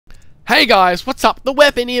Hey guys, what's up? The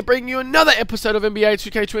Weapon here, bringing you another episode of NBA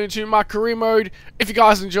 2K22 My Career Mode. If you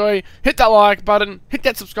guys enjoy, hit that like button, hit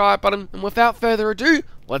that subscribe button, and without further ado,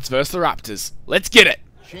 let's verse the Raptors. Let's get it!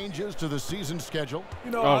 Changes to the season schedule.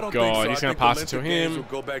 Oh god, he's going to pass it to him.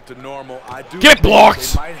 Go back to normal. Get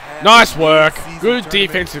blocked! Nice work. Good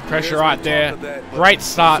defensive pressure right there. Great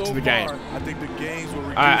start to the game.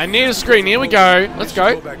 I need a screen. Here we go. Let's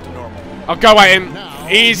go. I'll go in.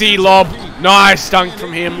 Easy lob. Nice dunk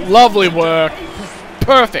from him. Lovely work.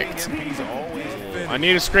 Perfect. I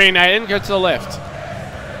need a screen, Aiden. Go to the left.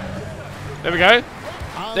 There we go.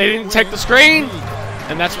 They didn't take the screen,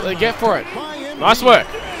 and that's what they get for it. Nice work.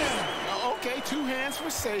 Okay, 2 hands for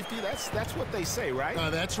safety. That's what they say, right?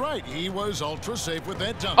 That's right. He was ultra safe with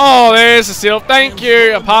that dunk. Oh, there's the steal. Thank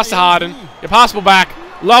you. A pass to Harden. Your passable back.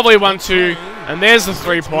 Lovely 1-2. And there's the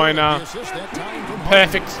three-pointer.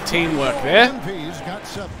 Perfect teamwork there.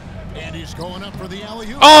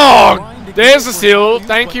 Oh, there's the steal.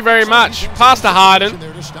 Thank you very much. Pass to Harden.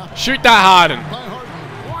 Shoot that Harden.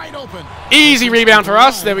 Easy rebound for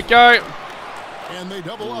us. There we go.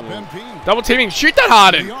 Double teaming. Shoot that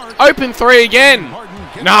Harden. Open 3 again.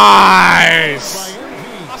 Nice.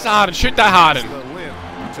 Pass to Harden. Shoot that Harden.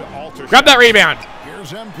 Grab that rebound.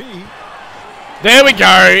 There we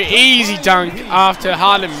go. Easy dunk after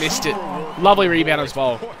Harden missed it. Lovely rebound as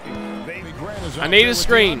well. I need a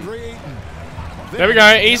screen. There we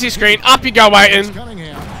go. Easy screen. Up you go, Waiton.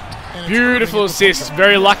 Beautiful assist.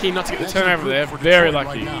 Very lucky not to get the turnover there. Very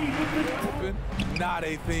lucky.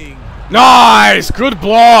 Nice. Good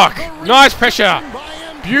block. Nice pressure.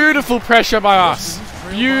 Beautiful pressure by us.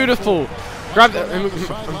 Beautiful. Grab that.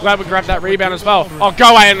 I'm glad we grabbed that rebound as well. Oh,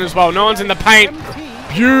 go Waiton as well. No one's in the paint.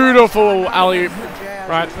 Beautiful alley-oop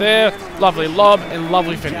right there. Lovely lob and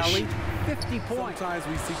lovely finish.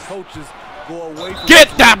 Get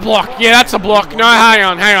that block. Yeah, that's a block. No, hang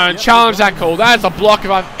on. Challenge that call. That is a block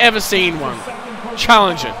if I've ever seen one.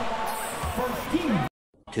 Challenge it.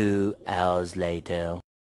 2 hours later.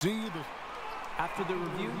 After the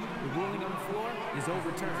review, the ruling on the floor is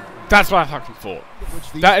overturned. That's what I fucking thought.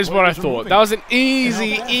 That is what I thought. That was an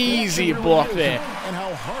easy block there.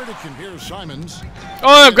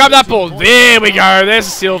 Oh, grab that ball. There we go. There's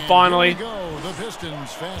the steal finally.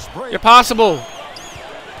 You're passable.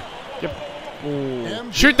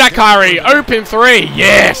 Shoot that Kyrie. Open 3.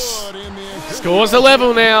 Yes. Scores the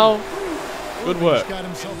level now. Good work.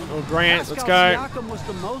 Oh, Grant. Let's go.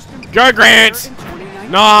 Go, Grant.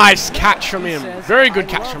 Nice catch from him. Very good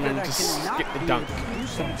catch from him to skip the dunk.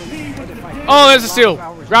 Oh, there's a steal.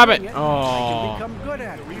 Grab it. Oh.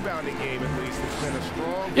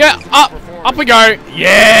 Yeah, up we go.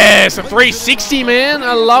 Yes, a 360, man.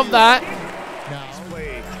 I love that.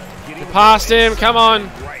 Past him. Come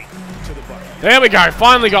on. There we go.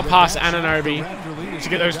 Finally got past Anunoby to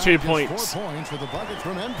get those 2 points.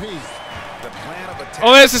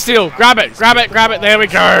 Oh, there's the steal. Grab it. There we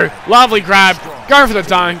go. Lovely grab. Go for the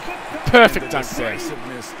dunk. Perfect dunk there.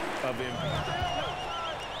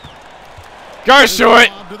 Go, Stewart.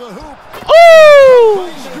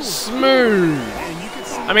 Ooh! Smooth.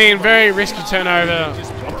 I mean, very risky turnover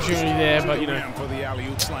opportunity there, but you know.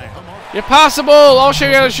 You pass the ball. I'll show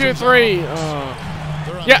you how to shoot 3. Oh.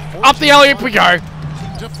 Yeah, up the alley-oop we go.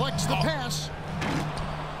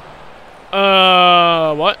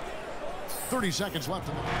 What? 30 seconds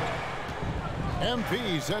left.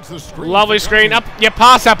 MP sets the screen. Lovely screen. Up. Yeah,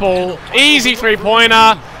 pass that ball. Easy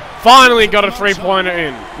 3-pointer. Finally got a 3-pointer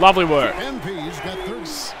in. Lovely work. MP's got 30.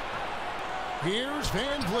 Here's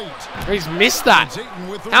Van Vliet. He's missed that.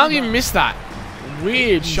 How have you missed that?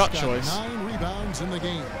 Weird shot choice. 9 rebounds in the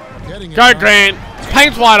game. Go, Grant.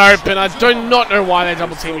 Paint's wide open. I do not know why they're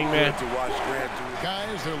double teaming there.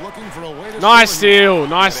 Nice steal.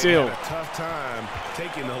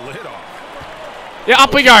 Yeah,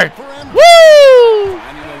 up we go. Woo!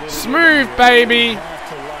 Smooth, baby.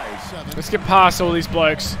 Let's get past all these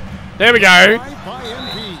blokes. There we go.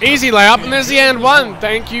 Easy layup, and there's the and 1.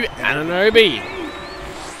 Thank you, Anunoby.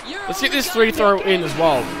 Let's get this 3-throw in as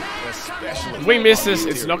well. If we miss this,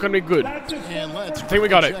 it's not going to be good. I think we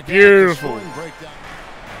got it. Beautiful.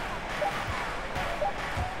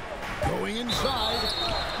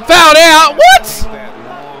 Fouled out. What?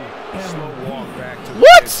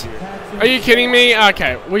 What? Are you kidding me?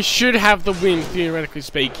 Okay, we should have the win, theoretically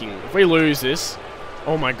speaking. If we lose this,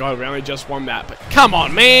 oh my god, we only just won that. But come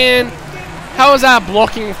on, man. How is that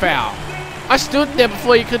blocking foul? I stood there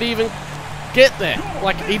before you could even get there.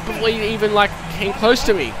 Like, before you even, like, came close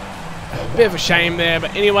to me. Bit of a shame there,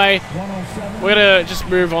 but anyway, we're gonna just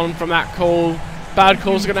move on from that call. Bad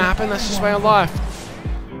calls are gonna happen, that's just way of life.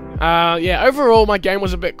 Yeah, overall my game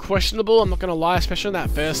was a bit questionable, I'm not going to lie, especially in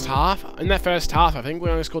that first half. In that first half, I think we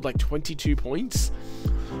only scored like 22 points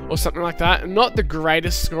or something like that. Not the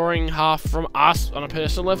greatest scoring half from us on a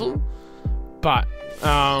personal level, but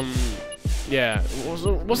yeah,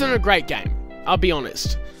 it wasn't a great game, I'll be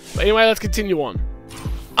honest. But anyway, let's continue on.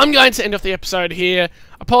 I'm going to end off the episode here.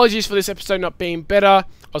 Apologies for this episode not being better.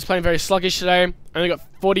 I was playing very sluggish today. I only got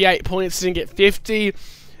 48 points, didn't get 50.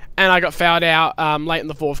 And I got fouled out late in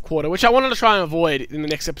the fourth quarter, which I wanted to try and avoid in the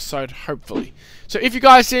next episode, hopefully. So if you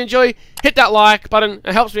guys did enjoy, hit that like button.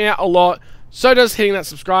 It helps me out a lot. So does hitting that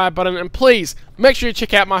subscribe button. And please, make sure you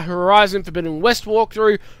check out my Horizon Forbidden West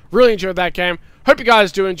walkthrough. Really enjoyed that game. Hope you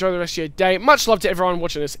guys do enjoy the rest of your day. Much love to everyone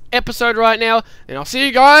watching this episode right now. And I'll see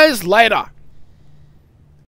you guys later.